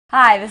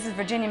Hi, this is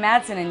Virginia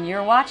Madsen, and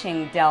you're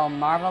watching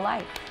Delmarva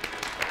Life.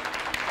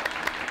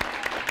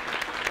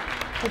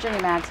 Virginia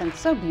Madsen,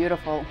 so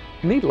beautiful.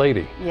 Neat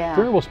lady. Yeah.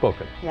 Very well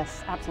spoken.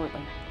 Yes,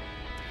 absolutely.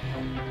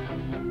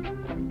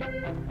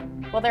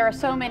 Well, there are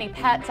so many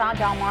pets on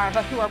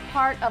Delmarva who are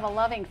part of a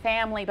loving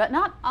family, but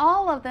not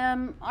all of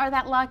them are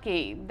that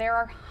lucky. There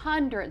are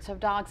hundreds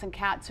of dogs and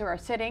cats who are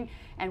sitting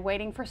and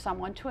waiting for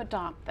someone to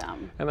adopt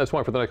them. And that's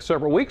why for the next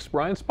several weeks,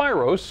 Brian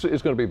Spiros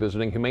is going to be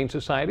visiting humane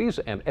societies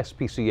and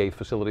SPCA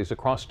facilities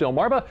across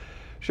Delmarva,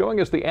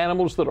 showing us the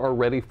animals that are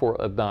ready for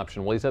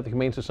adoption. Well, he's at the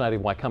Humane Society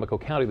of Wycomico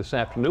County this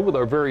afternoon with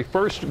our very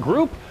first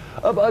group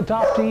of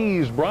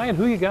adoptees. Brian,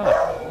 who you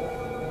got?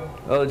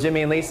 Well,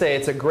 Jimmy and Lisa,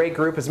 it's a great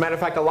group. As a matter of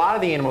fact, a lot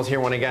of the animals here,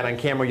 when I get on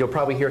camera, you'll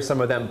probably hear some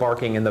of them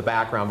barking in the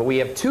background. But we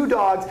have 2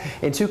 dogs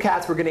and 2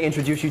 cats we're going to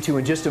introduce you to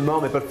in just a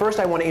moment. But first,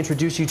 I want to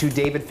introduce you to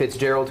David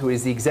Fitzgerald, who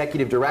is the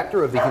Executive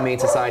Director of the Humane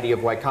Society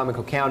of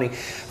Wycomico County.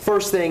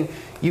 First thing,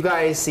 you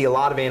guys see a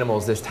lot of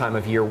animals this time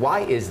of year.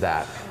 Why is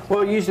that?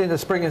 Well, usually in the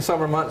spring and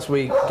summer months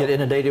we get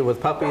inundated with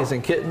puppies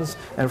and kittens,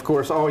 and of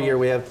course all year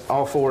we have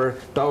all 4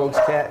 dogs,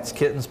 cats,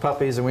 kittens,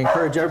 puppies, and we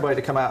encourage everybody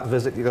to come out and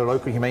visit their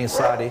local Humane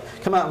Society.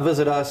 Come out and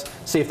visit us,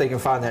 see if they can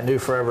find that new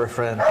forever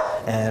friend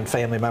and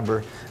family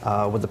member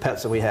with the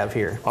pets that we have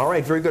here. All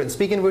right, very good. And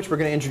speaking of which, we're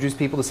going to introduce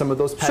people to some of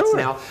those pets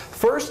now.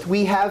 First,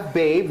 we have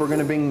Babe. We're going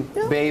to bring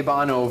Babe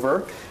on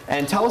over.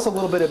 And tell us a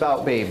little bit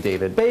about Babe,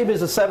 David. Babe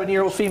is a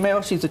 7-year-old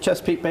female. She's a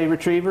Chesapeake Bay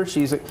Retriever.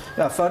 She's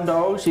a fun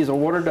dog. She's a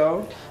water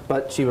dog,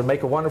 but she would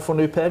make a wonderful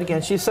new pet.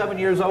 Again, she's 7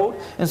 years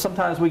old, and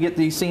sometimes we get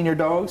these senior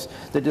dogs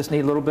that just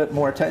need a little bit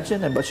more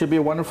attention, but she'll be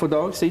a wonderful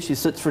dog. See, she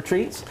sits for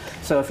treats.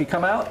 So if you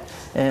come out,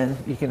 and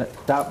you can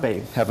adopt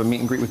Babe. Have a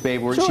meet and greet with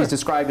Babe. Sure. She's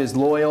described as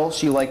loyal,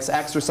 she likes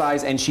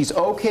exercise, and she's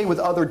okay with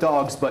other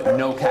dogs, but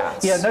no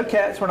cats. Yeah, no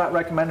cats. We're not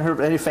recommending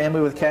her any family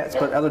with cats,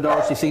 but other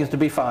dogs she seems to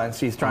be fine.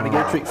 She's trying to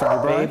get a treat from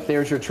her bride. Babe,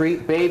 there's your treat.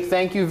 Babe,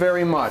 thank you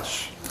very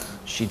much.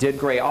 She did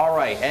great. All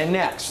right, and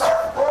next,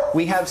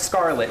 we have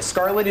Scarlett.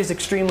 Scarlett is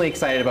extremely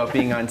excited about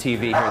being on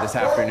TV here this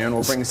afternoon.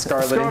 We'll bring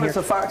Scarlett in here. Scarlett's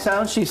a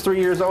foxhound. She's 3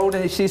 years old,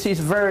 and she's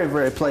very,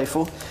 very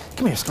playful.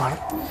 Come here, Scarlett.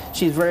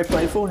 She's very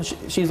playful, and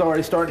she's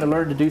already starting to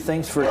learn to do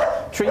things for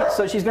treats.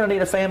 So she's going to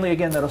need a family,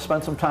 again, that'll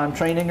spend some time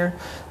training her.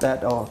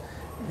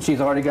 She's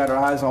already got her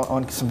eyes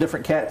on some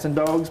different cats and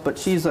dogs, but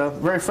she's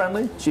very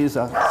friendly. She's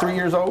 3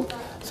 years old.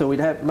 So we'd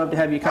love to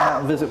have you come out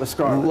and visit with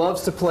Scarlett.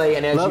 Loves to play,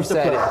 and as you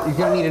said, you're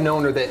going to need an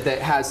owner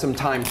that has some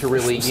time to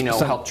really,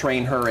 help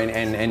train her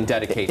and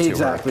dedicate to her.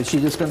 Exactly.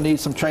 She's just going to need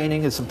some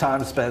training and some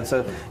time to spend. So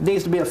it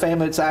needs to be a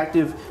family that's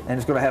active and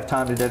is going to have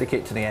time to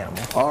dedicate to the animal.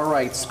 All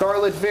right,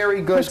 Scarlett,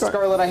 very good.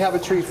 Scarlett, I have a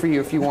treat for you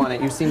if you want it.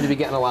 You seem to be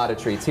getting a lot of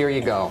treats. Here you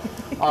go.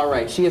 All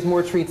right, she has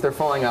more treats. They're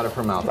falling out of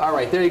her mouth. All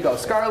right, there you go.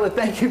 Scarlett,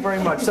 thank you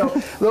very much. So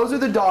those are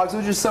the dogs.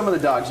 Those are just some of the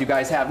dogs you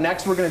guys have.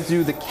 Next, we're going to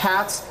do the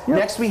cats. Yep.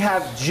 Next, we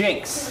have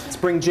Jinx. Let's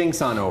bring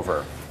Jinx on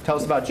over. Tell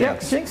us about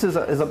Jinx. Yeah, Jinx is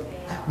a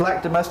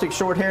black domestic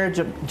short hair.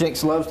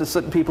 Jinx loves to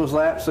sit in people's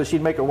laps, so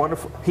he'd make a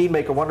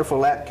wonderful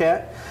lap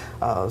cat.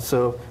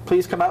 So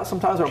please come out.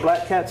 Sometimes our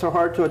black cats are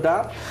hard to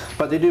adopt,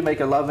 but they do make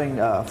a loving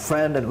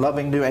friend and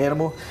loving new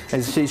animal.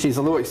 And she's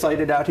a little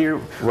excited out here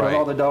with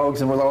all the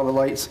dogs and with all the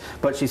lights,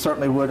 but she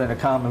certainly would, in a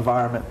calm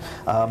environment,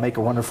 make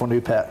a wonderful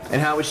new pet.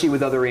 And how is she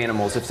with other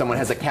animals if someone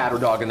has a cat or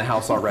dog in the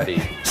house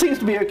already? Seems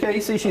to be okay.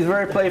 See, she's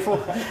very playful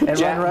and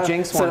run around.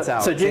 Jinx wants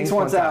out. So Jinx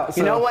wants out.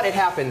 You know what? It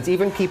happens.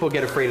 Even people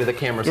get afraid of the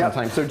camera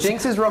sometimes. So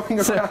Jinx is roaming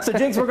around. So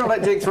Jinx, we're going to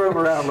let Jinx roam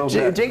around a little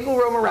bit. Jinx will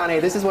roam around. Hey,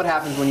 this is what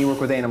happens when you work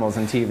with animals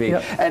on TV.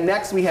 Yep. And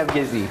next we have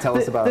Gizzy. Tell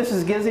us about it. This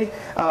is Gizzy.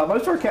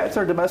 Most of our cats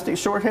are domestic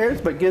short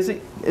hairs, but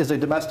Gizzy is a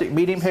domestic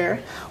medium hair.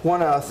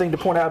 One thing to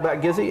point out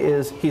about Gizzy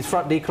is he's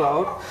front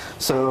declawed.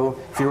 So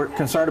if you're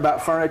concerned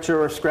about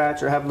furniture or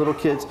scratch or have little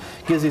kids,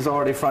 Gizzy's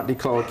already front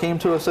declawed. Came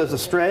to us as a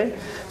stray.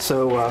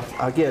 So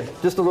again,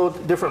 just a little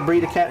different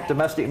breed of cat.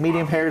 Domestic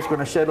medium hair is going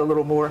to shed a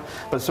little more,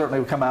 but certainly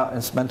we come out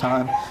and spend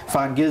time,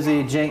 find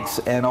Gizzy, Jinx,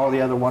 and all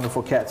the other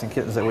wonderful cats and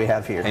kittens that we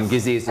have here. And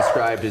Gizzy is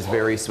described as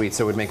very sweet,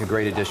 so it would make a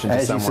great addition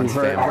to someone's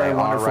family. Very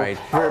wonderful. All right.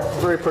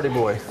 Very pretty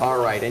boy.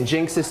 All right, and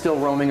Jinx is still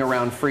roaming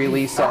around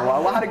freely, so a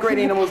lot of great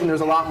animals, and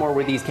there's a lot more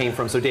where these came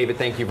from. So David,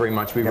 thank you very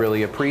much. We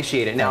really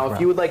appreciate it. Now, if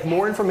you would like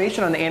more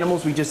information on the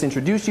animals we just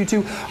introduced you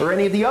to, or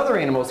any of the other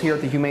animals here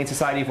at the Humane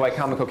Society of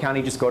Wycomico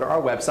County, just go to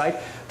our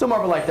website,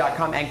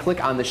 delmarvalife.com, and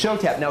click on the Show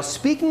tab. Now,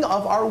 speaking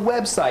of our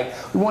website,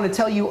 we want to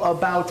tell you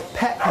about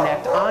Pet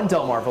Connect on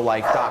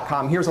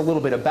delmarvalife.com. Here's a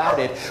little bit about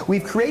it.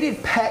 We've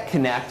created Pet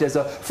Connect as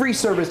a free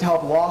service to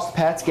help lost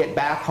pets get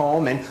back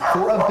home and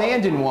for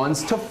abandoned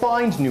ones to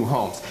find new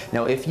homes.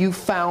 Now, if you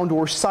found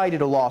or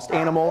sighted a lost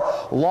animal,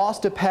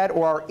 lost a pet,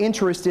 or are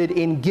interested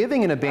in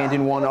giving an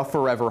abandoned one a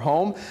forever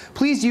home,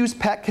 please use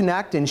Pet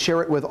Connect and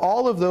share it with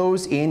all of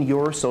those in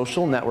your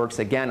social networks.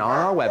 Again, on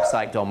our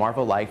website,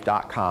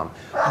 delmarvalife.com.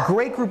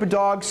 Great group of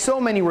dogs.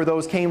 So many where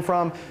those came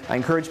from. I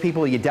encourage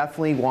people you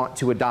definitely want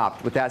to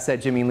adopt. With that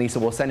said, Jimmy and Lisa,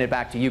 we'll send it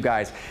back to you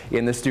guys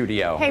in the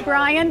studio. Hey,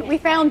 Brian, we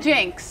found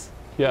Jinx.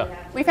 Yeah.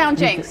 We found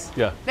Jinx.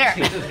 Yeah. There.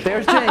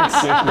 There's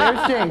Jinx.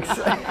 There's Jinx.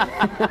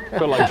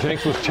 But like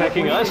Jinx was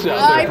checking us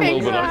out there for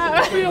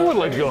a little bit.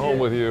 like to go home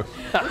with you.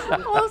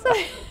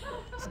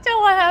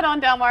 Still ahead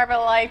on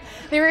Delmarva Life,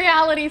 the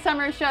reality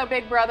summer show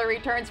Big Brother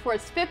returns for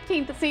its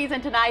 15th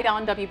season tonight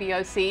on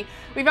WBOC.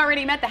 We've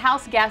already met the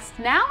house guests.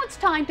 Now it's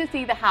time to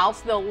see the house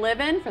they'll live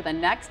in for the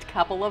next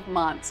couple of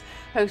months.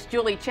 Host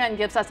Julie Chen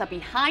gives us a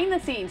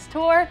behind-the-scenes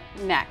tour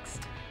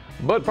next.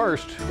 But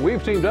first,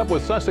 we've teamed up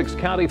with Sussex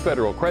County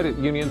Federal Credit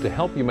Union to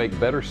help you make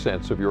better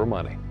sense of your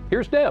money.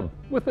 Here's Deb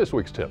with this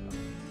week's tip.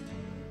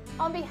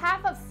 On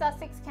behalf of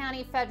Sussex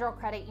County Federal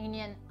Credit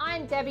Union,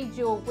 I'm Debbie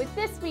Jewell with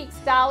this week's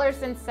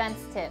Dollars and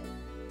Cents tip.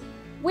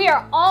 We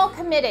are all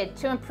committed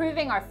to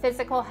improving our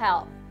physical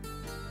health.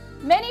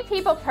 Many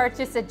people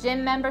purchase a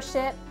gym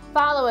membership,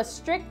 follow a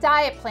strict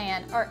diet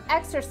plan, or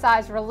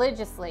exercise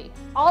religiously,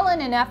 all in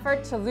an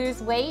effort to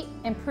lose weight,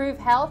 improve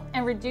health,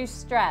 and reduce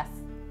stress.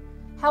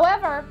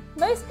 However,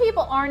 most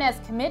people aren't as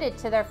committed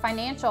to their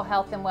financial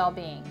health and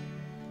well-being.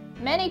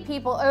 Many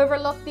people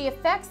overlook the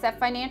effects that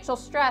financial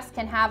stress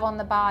can have on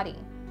the body.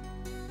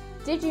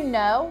 Did you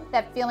know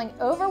that feeling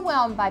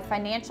overwhelmed by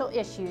financial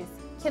issues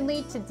can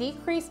lead to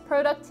decreased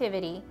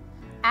productivity,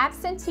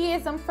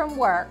 absenteeism from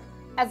work,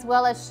 as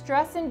well as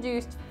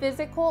stress-induced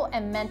physical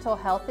and mental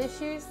health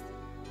issues?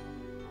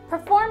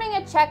 Performing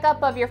a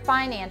checkup of your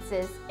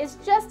finances is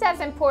just as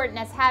important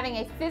as having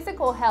a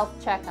physical health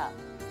checkup.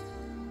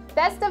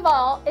 Best of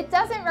all, it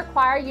doesn't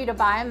require you to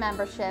buy a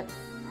membership,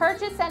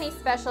 purchase any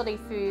specialty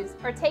foods,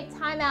 or take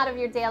time out of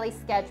your daily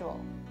schedule.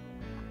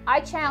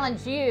 I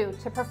challenge you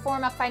to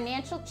perform a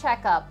financial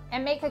checkup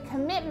and make a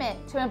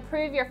commitment to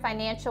improve your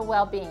financial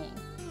well-being.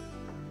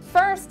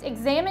 First,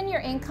 examine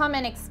your income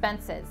and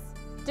expenses.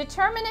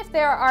 Determine if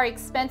there are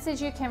expenses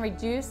you can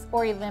reduce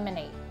or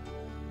eliminate.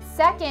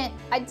 Second,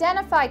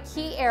 identify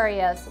key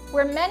areas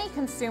where many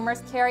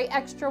consumers carry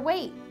extra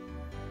weight.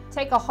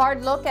 Take a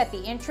hard look at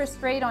the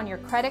interest rate on your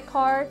credit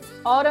cards,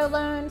 auto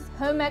loans,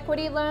 home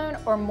equity loan,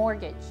 or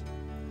mortgage.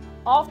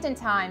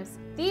 Oftentimes,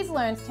 these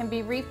loans can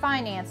be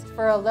refinanced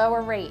for a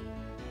lower rate,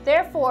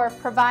 therefore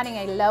providing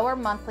a lower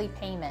monthly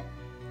payment.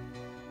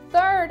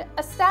 Third,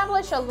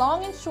 establish a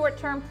long and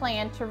short-term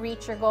plan to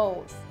reach your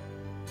goals.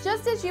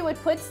 Just as you would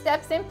put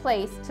steps in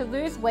place to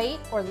lose weight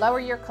or lower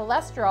your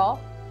cholesterol,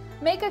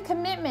 make a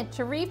commitment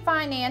to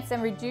refinance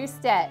and reduce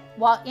debt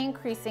while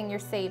increasing your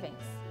savings.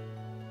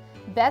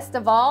 Best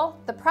of all,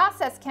 the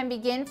process can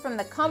begin from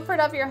the comfort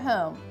of your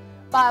home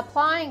by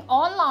applying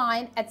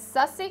online at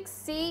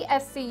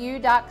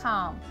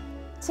sussexcfcu.com.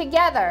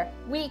 Together,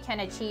 we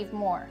can achieve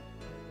more.